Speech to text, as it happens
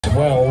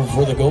12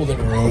 for the Golden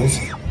Arrows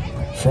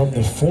from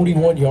the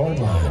 41-yard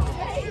line.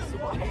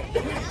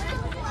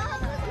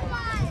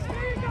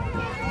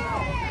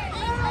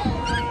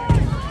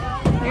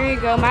 There you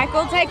go,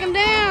 Michael. Take him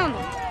down.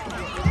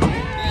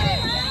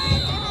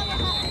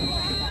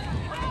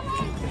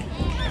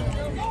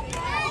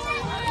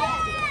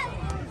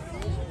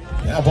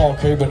 Now ball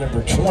carried by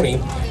number 20,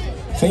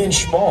 Finn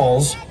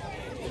Schmalls.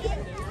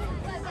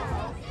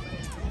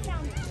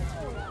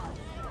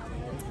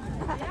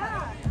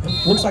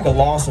 Looks like a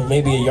loss of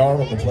maybe a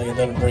yard on the play, and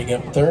that'll bring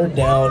up 3rd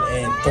down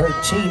and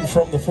 13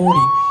 from the 40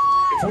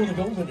 for the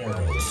Golden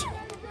Arrows.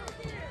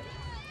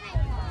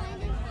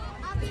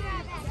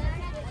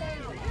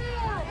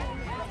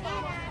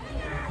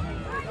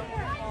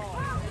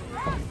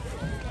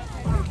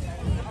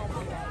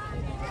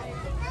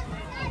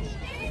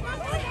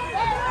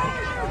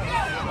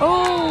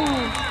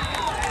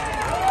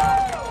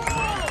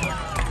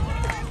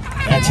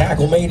 That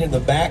tackle made in the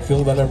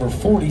backfield by number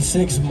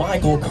 46,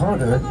 Michael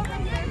Carter.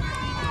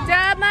 Good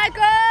job,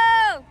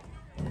 Michael!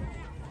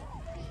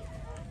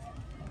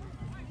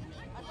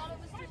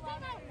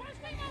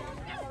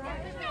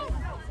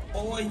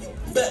 Boy, you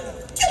better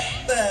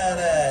get that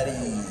out of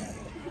here.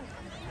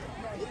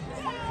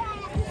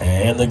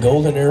 And the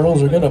Golden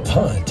Arrows are going to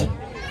punt.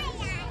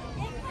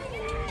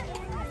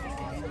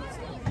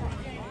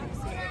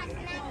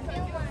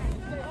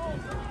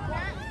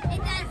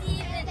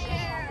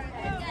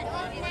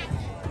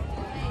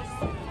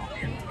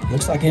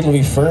 Looks like it'll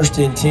be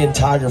 1st and 10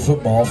 Tiger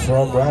football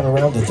from right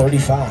around the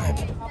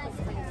 35.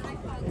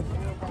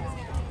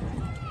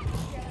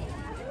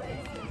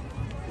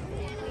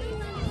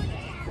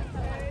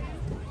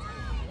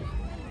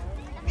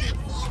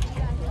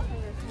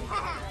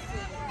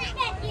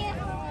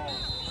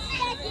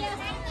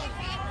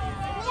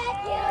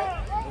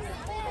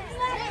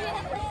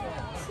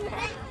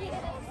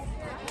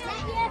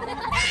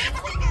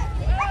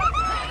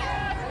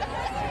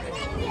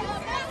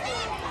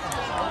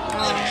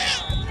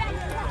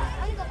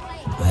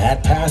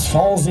 That pass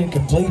falls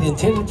incomplete,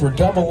 intended for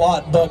double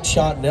lot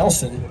Buckshot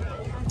Nelson.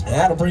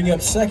 That'll bring up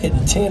 2nd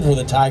and 10 for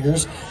the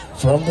Tigers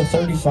from the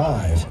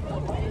 35.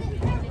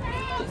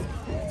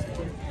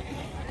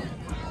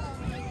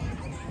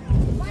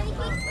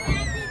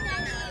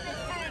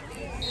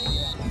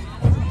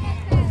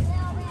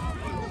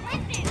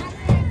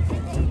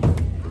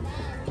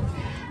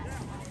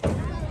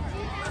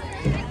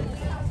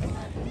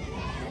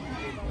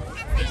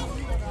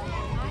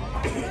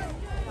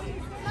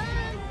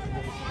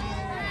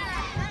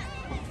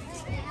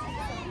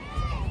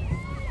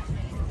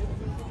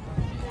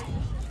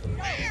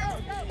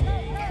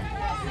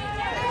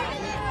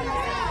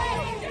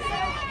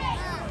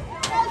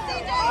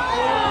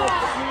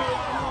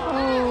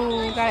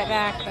 Got it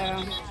back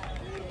though.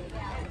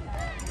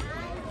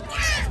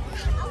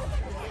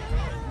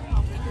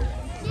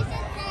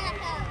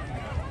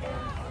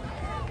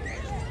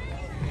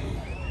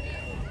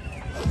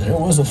 There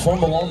was a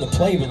fumble on the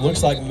play, but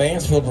looks like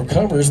Mansfield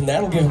recovers, and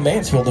that'll give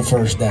Mansfield the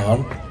 1st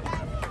down.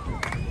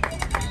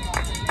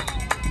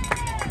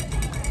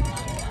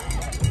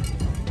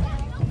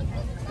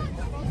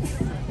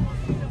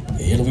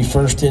 It'll be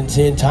 1st and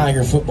 10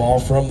 Tiger football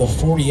from the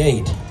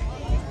 48.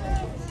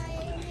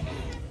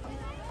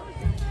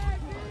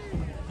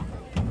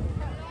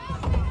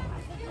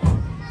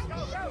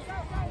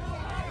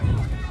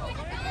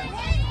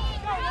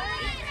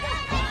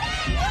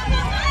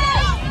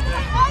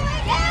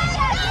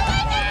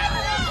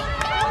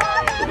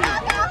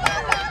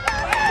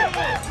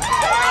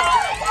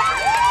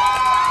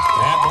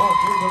 That ball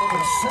through the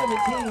number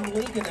 17,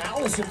 Lincoln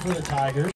Allison for the Tigers.